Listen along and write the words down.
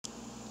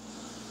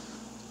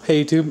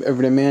Hey YouTube,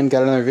 Everyday Man,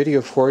 got another video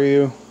for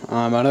you.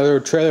 Another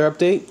trailer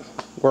update.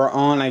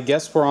 I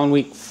guess we're on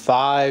week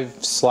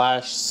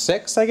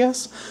 5/6, I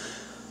guess.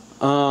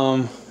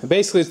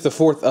 Basically it's the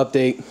fourth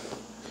update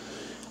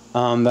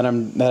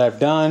that I've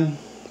done.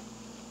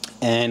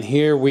 And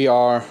here we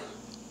are.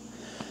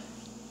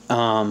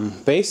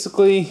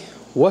 Basically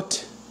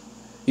what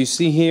you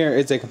see here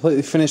is a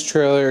completely finished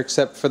trailer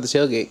except for the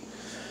tailgate.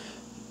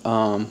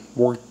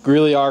 We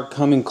really are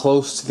coming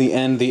close to the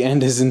end. The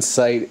end is in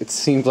sight. It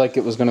seemed like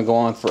it was going to go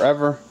on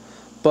forever,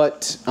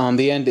 but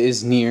the end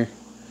is near.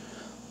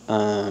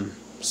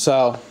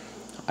 So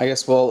I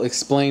guess we'll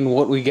explain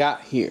what we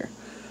got here.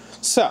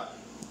 So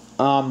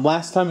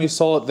last time you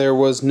saw it, there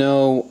was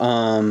no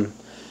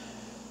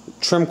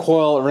trim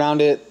coil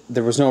around it.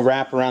 There was no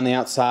wrap around the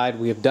outside.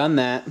 We have done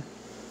that.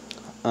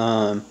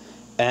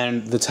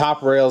 And the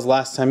top rails,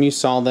 last time you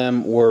saw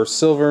them, were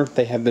silver.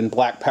 They have been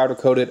black powder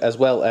coated, as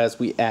well as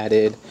we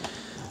added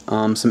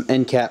some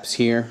end caps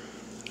here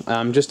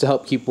just to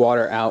help keep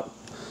water out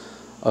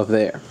of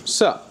there.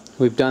 So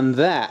we've done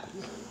that,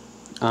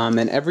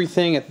 and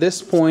everything at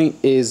this point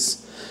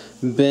is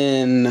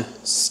been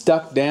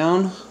stuck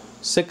down,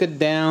 Sika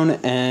down,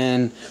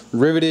 and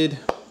riveted.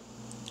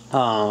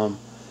 So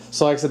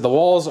like I said, the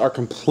walls are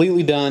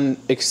completely done,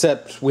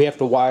 except we have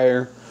to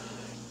wire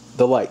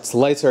the lights. The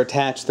lights are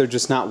attached, they're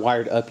just not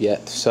wired up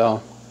yet.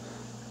 So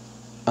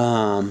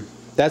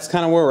that's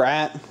kind of where we're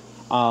at.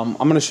 I'm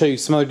going to show you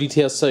some other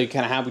details, so you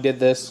kind of how we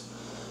did this.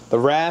 The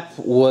wrap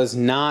was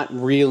not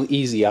real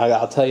easy,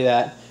 I'll tell you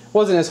that. It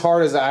wasn't as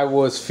hard as I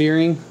was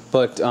fearing,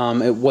 but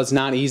it was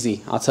not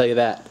easy, I'll tell you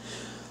that.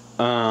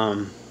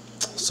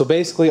 So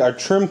basically our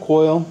trim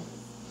coil,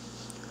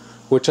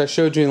 which I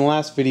showed you in the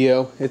last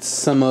video, it's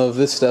some of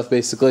this stuff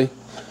basically.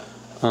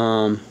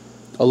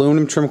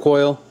 Aluminum trim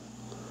coil.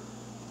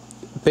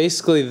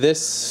 Basically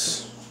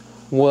this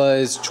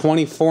was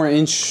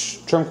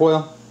 24-inch trim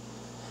coil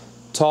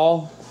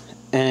tall,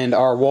 and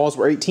our walls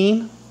were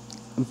 18,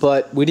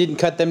 but we didn't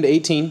cut them to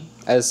 18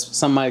 as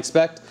some might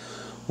expect.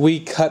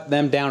 We cut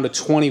them down to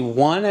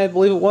 21, I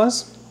believe it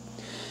was.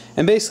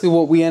 And basically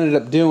what we ended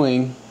up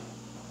doing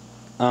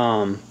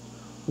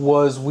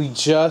was we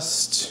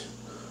just,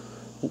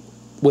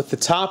 with the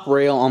top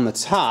rail on the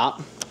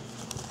top,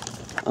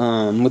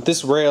 with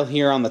this rail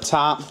here on the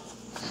top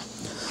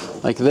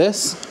like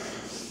this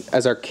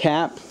as our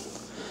cap,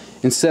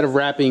 instead of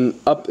wrapping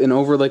up and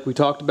over like we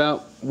talked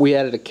about, we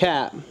added a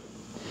cap.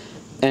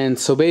 And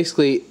so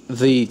basically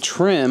the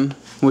trim,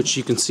 which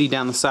you can see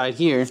down the side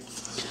here,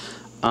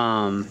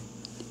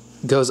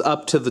 goes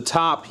up to the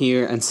top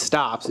here and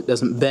stops. It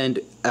doesn't bend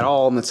at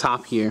all on the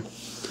top here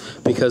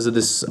because of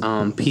this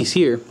piece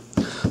here.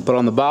 But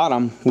on the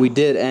bottom we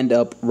did end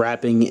up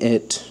wrapping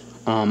it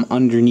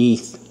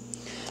underneath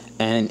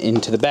and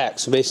into the back.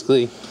 So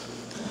basically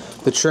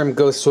the trim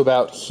goes to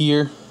about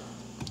here.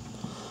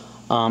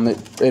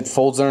 It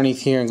folds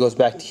underneath here and goes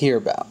back to here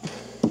about.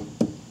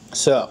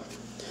 So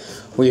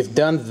we've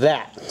done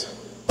that.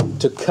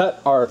 To cut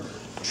our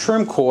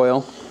trim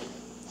coil,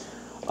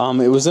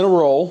 it was in a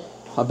roll,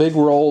 a big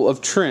roll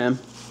of trim,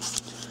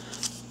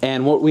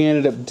 and what we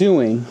ended up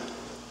doing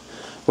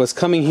was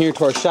coming here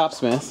to our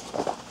shopsmith,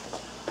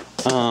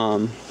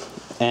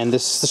 and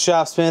this is the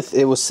shopsmith.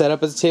 It was set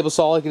up as a table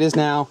saw like it is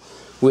now,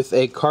 with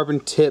a carbon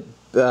tip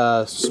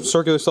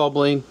circular saw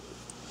blade,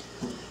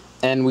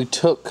 and we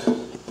took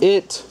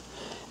it,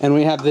 and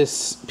we have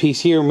this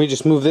piece here, and we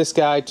just moved this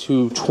guy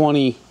to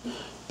 20.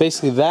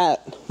 Basically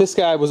this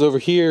guy was over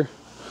here,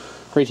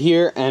 right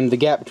here, and the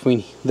gap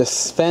between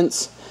this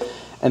fence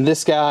and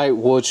this guy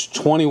was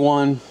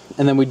 21.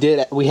 And then we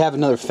have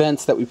another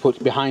fence that we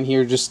put behind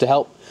here just to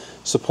help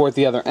support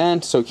the other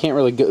end, so it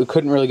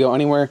couldn't really go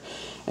anywhere,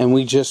 and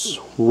we just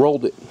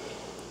rolled it.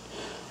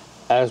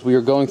 As we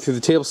were going through the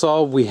table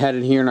saw, we had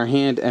it here in our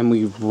hand and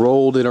we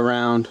rolled it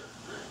around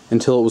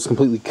until it was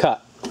completely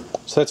cut.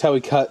 So that's how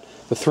we cut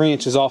the 3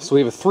 inches off. So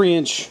we have a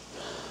 3-inch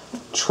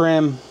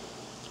trim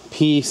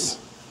piece,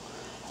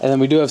 and then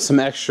we do have some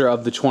extra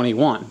of the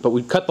 21. But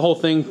we cut the whole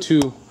thing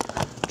to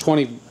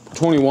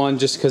 21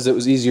 just because it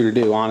was easier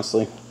to do,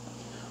 honestly.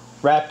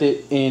 Wrapped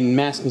it in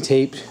masking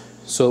tape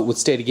so it would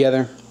stay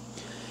together,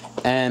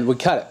 and we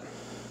cut it.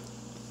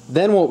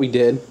 Then what we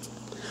did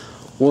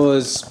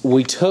was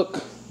we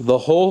took the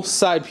whole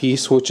side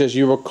piece, which, as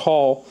you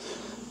recall,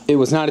 it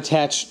was not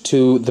attached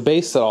to the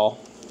base at all.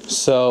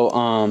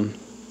 So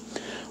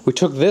we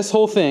took this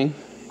whole thing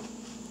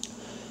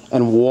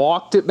and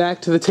walked it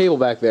back to the table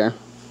back there.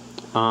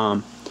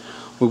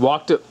 We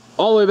walked it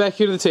all the way back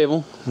here to the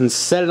table and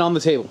set it on the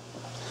table.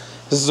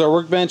 This is our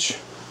workbench.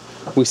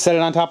 We set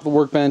it on top of the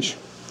workbench,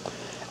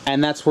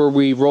 and that's where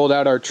we rolled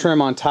out our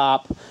trim on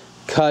top,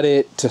 cut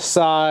it to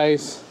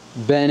size,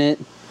 bent it.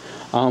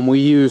 We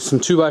used some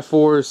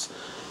 2x4s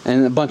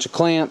and a bunch of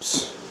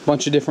clamps, a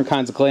bunch of different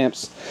kinds of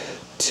clamps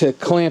to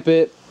clamp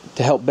it,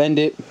 to help bend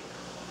it.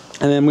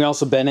 And then we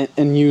also bent it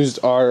and used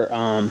our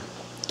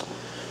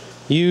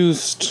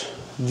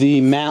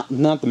the mount,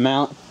 not the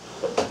mount,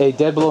 a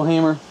dead blow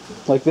hammer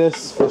like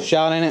this with a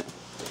shot in it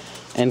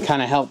and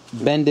kind of help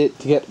bend it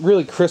to get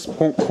really crisp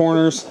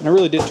corners, and it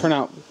really did turn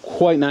out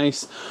quite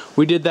nice.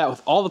 We did that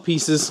with all the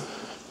pieces.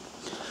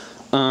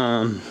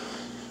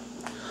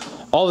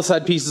 All the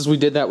side pieces, we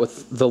did that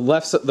with the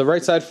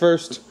right side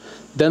first,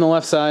 then the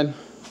left side.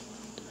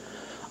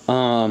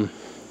 And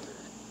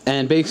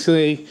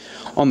basically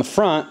on the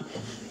front,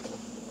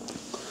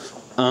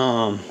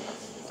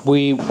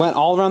 we went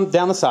all around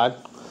down the side.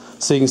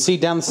 So you can see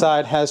down the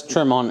side has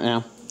trim on it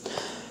now.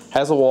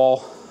 Has a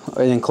wall,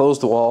 an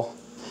enclosed wall.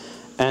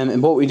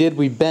 And what we did,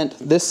 we bent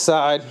this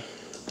side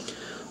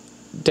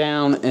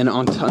down and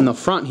on the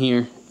front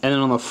here. And then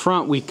on the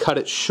front, we cut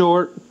it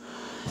short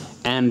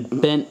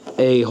and bent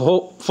a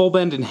full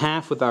bend in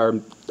half with our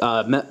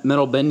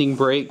metal bending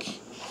brake.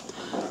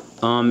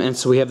 And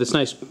so we have this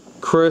nice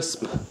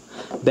crisp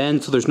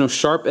bend, so there's no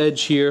sharp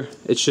edge here.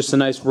 It's just a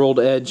nice rolled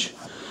edge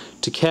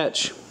to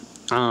catch.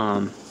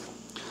 And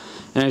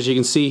as you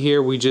can see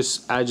here, we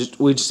just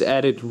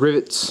added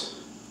rivets,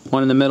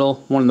 one in the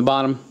middle, one in the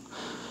bottom,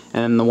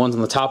 and the ones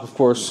on the top, of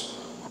course.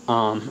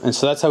 And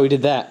so that's how we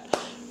did that.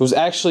 It was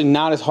actually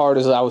not as hard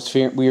as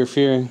we were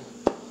fearing.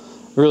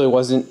 It really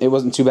wasn't. It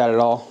wasn't too bad at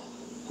all.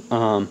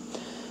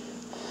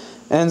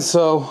 And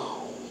so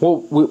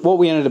what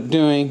we ended up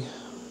doing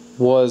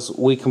was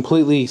we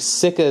completely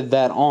Sika'd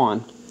that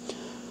on.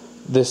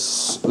 The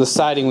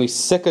siding we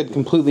Sika'd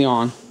completely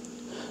on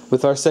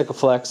with our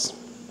Sikaflex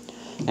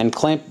and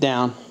clamped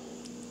down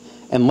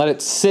and let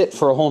it sit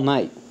for a whole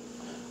night.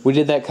 We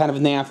did that kind of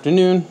in the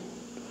afternoon,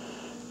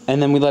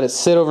 and then we let it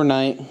sit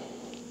overnight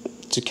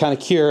to kind of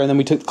cure, and then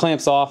we took the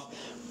clamps off,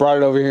 brought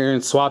it over here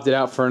and swapped it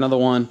out for another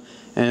one,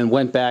 and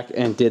went back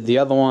and did the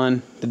other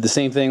one, did the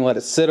same thing, let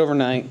it sit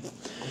overnight,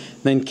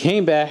 then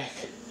came back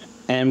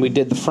and we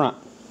did the front.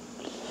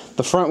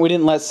 The front we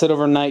didn't let sit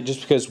overnight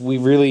just because we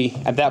really,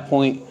 at that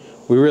point,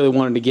 we really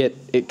wanted to get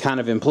it kind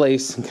of in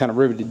place and kind of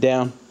riveted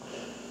down.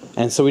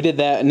 And so we did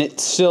that, and it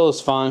still is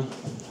fine.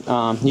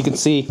 You can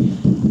see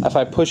if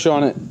I push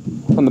on it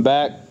from the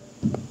back,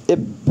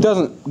 it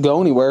doesn't go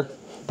anywhere.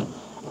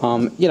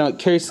 You know, it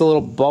carries a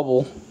little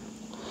bubble,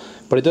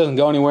 but it doesn't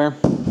go anywhere.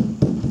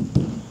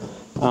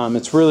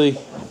 It's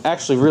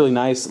actually really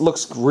nice. It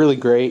looks really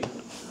great.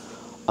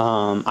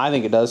 I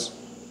think it does.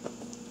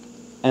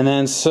 And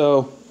then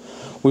so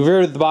we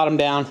riveted the bottom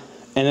down,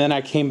 and then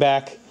I came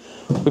back.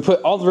 We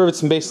put all the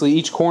rivets in basically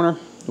each corner.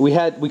 We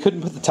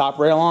couldn't put the top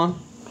rail on.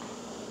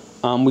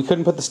 We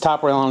couldn't put this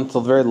top rail on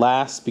until the very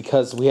last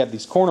because we have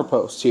these corner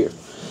posts here.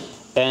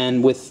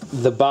 And with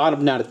the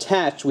bottom not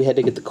attached, we had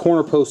to get the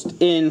corner post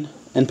in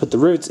and put the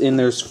rivets in.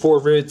 There's 4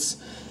 rivets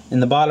in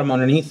the bottom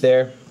underneath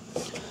there.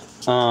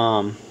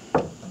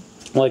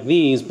 Like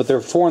these, but there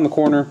were 4 in the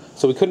corner,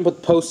 so we couldn't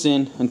put the posts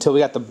in until we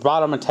got the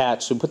bottom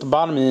attached. So we put the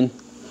bottom in,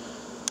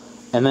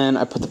 and then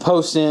I put the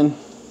post in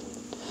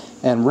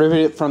and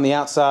riveted it from the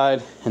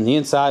outside and the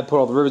inside, put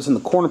all the rivets in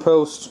the corner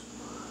post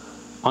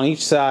on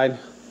each side.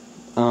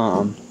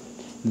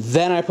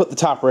 Then I put the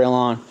top rail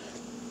on,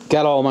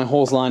 got all my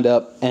holes lined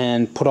up,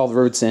 and put all the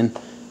rivets in.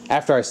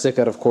 After I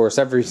Sika'd, of course,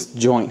 every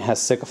joint has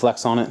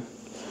Sikaflex on it.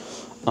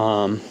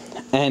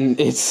 And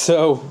it's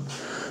so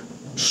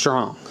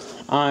strong.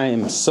 I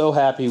am so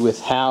happy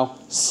with how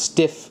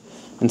stiff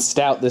and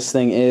stout this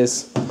thing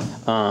is.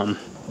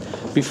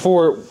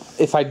 Before,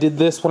 if I did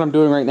this, what I'm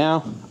doing right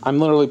now, I'm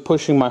literally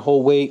pushing my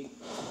whole weight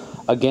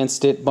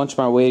against it, bunch of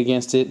my weight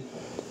against it,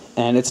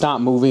 and it's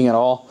not moving at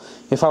all.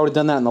 If I would have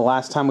done that in the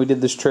last time we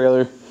did this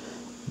trailer,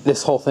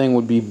 this whole thing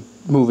would be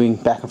moving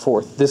back and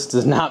forth. This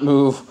does not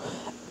move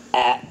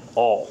at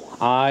all.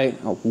 I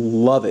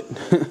love it.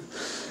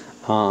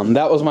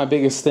 That was my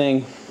biggest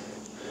thing.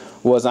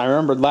 I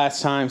remembered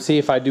last time, see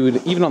if I do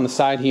it even on the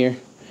side here,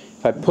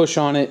 if I push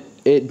on it,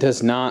 it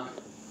does not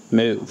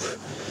move.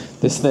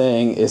 This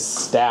thing is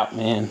stout,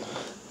 man.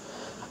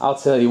 I'll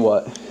tell you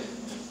what.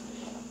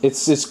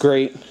 It's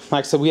great.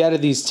 Like I said, we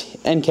added these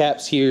end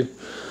caps here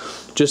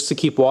just to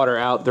keep water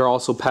out. They're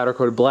also powder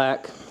coated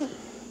black.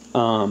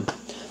 Then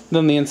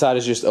the inside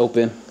is just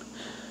open.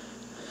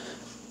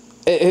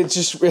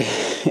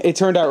 It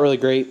turned out really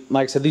great.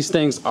 Like I said, these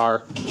things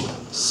are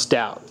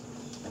stout.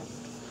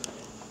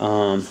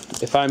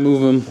 If I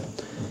move them,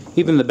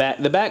 even the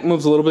back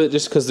moves a little bit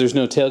just because there's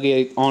no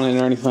tailgate on it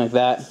or anything like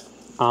that.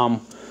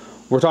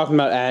 We're talking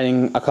about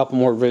adding a couple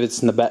more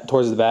rivets in the back,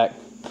 towards the back,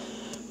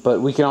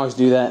 but we can always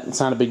do that. It's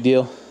not a big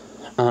deal.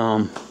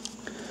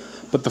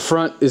 But the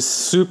front is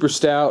super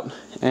stout,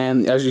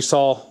 and as you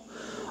saw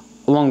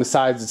along the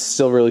sides, it's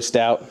still really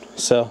stout.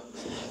 So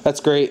that's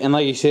great. And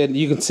like you said,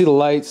 you can see the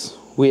lights.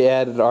 We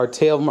added our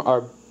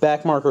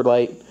back marker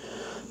light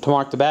to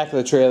mark the back of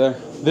the trailer.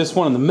 This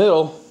one in the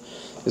middle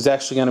is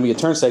actually going to be a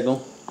turn signal.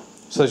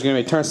 So there's going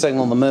to be a turn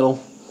signal in the middle,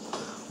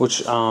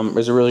 which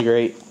is really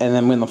great. And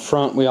then in the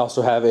front, we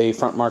also have a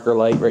front marker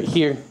light right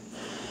here.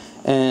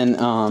 And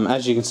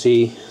as you can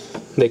see,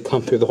 they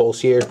come through the holes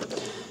here.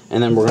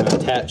 And then we're going to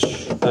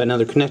attach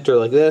another connector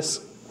like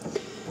this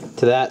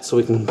to that, so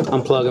we can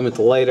unplug them. If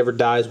the light ever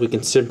dies, we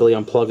can simply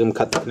unplug them,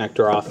 cut the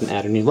connector off, and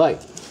add a new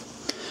light.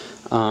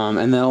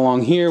 And then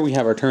along here, we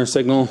have our turn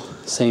signal.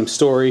 Same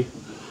story.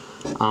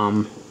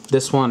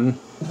 this one,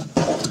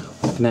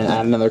 and then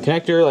add another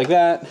connector like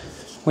that.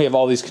 We have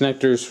all these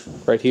connectors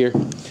right here.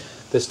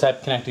 This type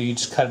of connector, you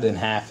just cut it in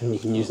half and you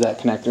can use that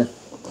connector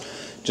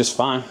just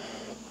fine.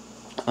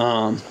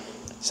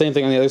 Same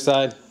thing on the other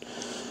side.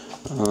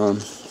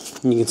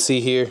 You can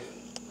see here.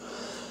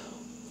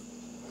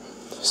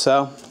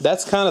 So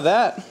that's kind of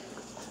that.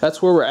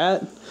 That's where we're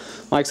at.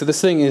 Like I said,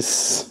 this thing is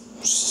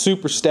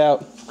super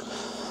stout.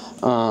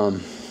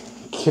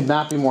 Could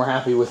not be more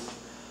happy with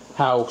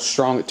how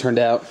strong it turned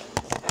out.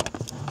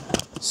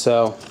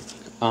 So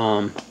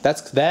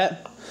that's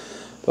that.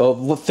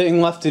 The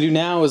thing left to do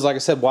now is, like I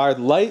said, wire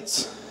the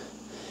lights,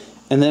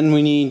 and then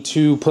we need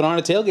to put on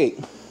a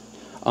tailgate.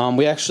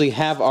 We actually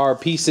have our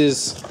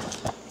pieces.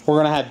 We're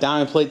gonna have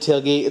diamond plate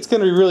tailgate. It's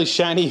gonna be really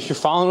shiny if you're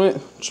following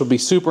it, which will be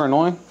super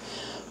annoying.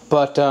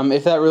 But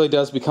if that really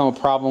does become a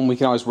problem, we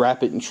can always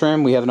wrap it in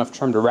trim. We have enough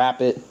trim to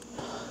wrap it.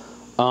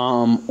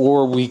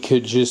 Or we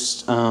could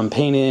just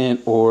paint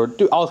it, or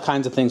do all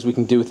kinds of things we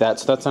can do with that.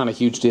 So that's not a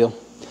huge deal.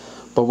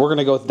 But we're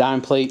gonna go with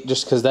diamond plate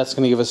just because that's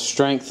gonna give us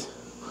strength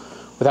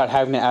without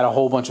having to add a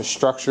whole bunch of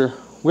structure.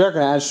 We are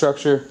gonna add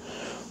structure.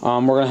 We're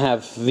gonna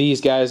have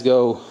these guys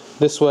go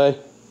this way,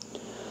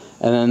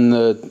 and then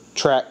the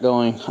track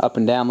going up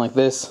and down like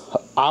this,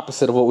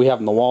 opposite of what we have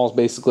in the walls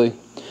basically.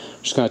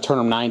 Just gonna turn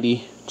them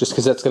 90, just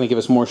because that's gonna give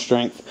us more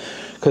strength.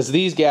 Because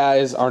these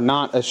guys are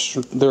not as,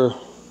 they're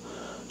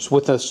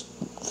with the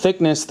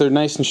thickness, they're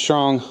nice and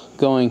strong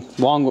going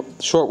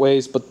short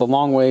ways, but the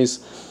long ways,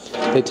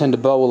 they tend to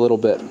bow a little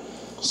bit.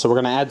 So we're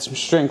gonna add some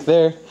strength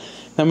there.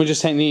 Then we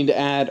just need to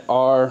add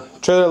our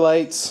trailer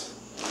lights,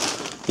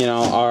 you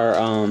know, our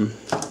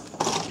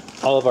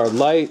all of our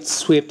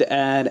lights we have to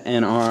add,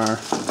 and our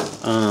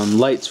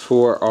lights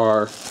for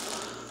our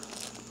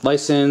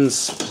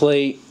license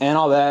plate and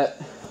all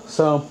that.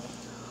 So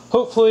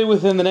hopefully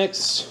within the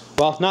next,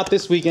 well, not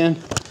this weekend.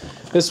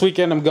 This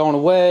weekend I'm going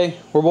away.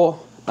 We're both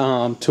to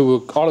an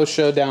auto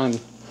show down in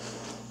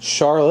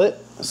Charlotte.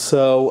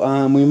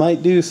 So we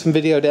might do some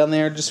video down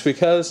there just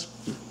because.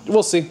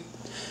 We'll see.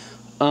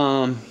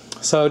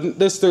 So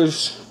this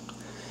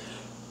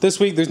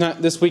weekend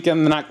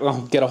I'm not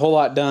gonna get a whole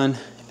lot done,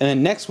 and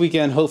then next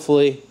weekend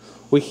hopefully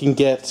we can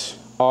get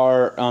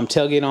our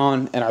tailgate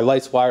on and our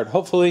lights wired.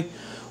 Hopefully,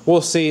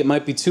 we'll see. It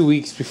might be 2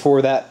 weeks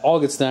before that all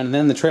gets done, and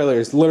then the trailer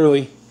is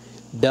literally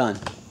done.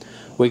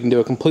 We can do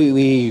a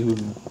completely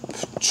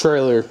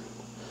trailer,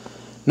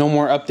 no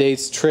more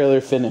updates,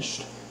 trailer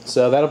finished.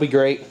 So that'll be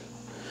great.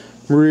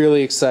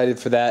 Really excited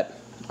for that.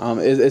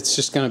 It's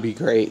just gonna be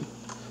great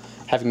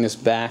having this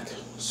back,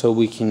 so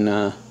we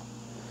can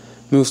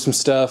move some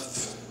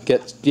stuff,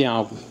 get, you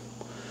know,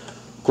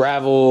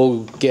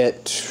 gravel,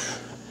 get,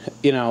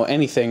 you know,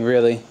 anything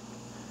really.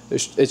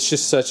 It's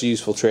just such a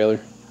useful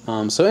trailer.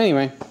 So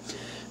anyway,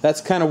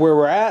 that's kind of where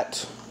we're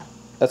at.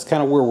 That's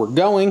kind of where we're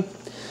going.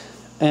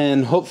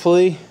 And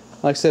hopefully,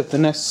 like I said, the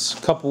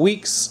next couple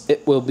weeks,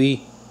 it will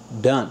be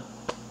done.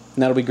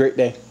 And that'll be a great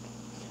day.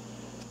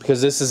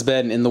 Because this has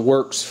been in the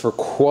works for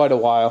quite a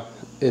while.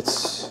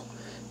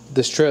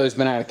 This trailer's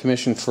been out of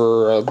commission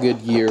for a good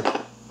year.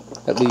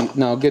 At least,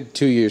 no, a good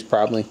 2 years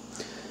probably.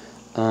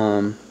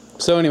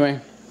 So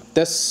anyway,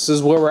 this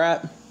is where we're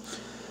at.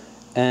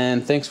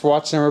 And thanks for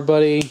watching,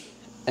 everybody.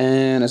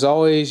 And as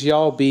always,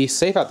 y'all be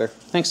safe out there.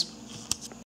 Thanks.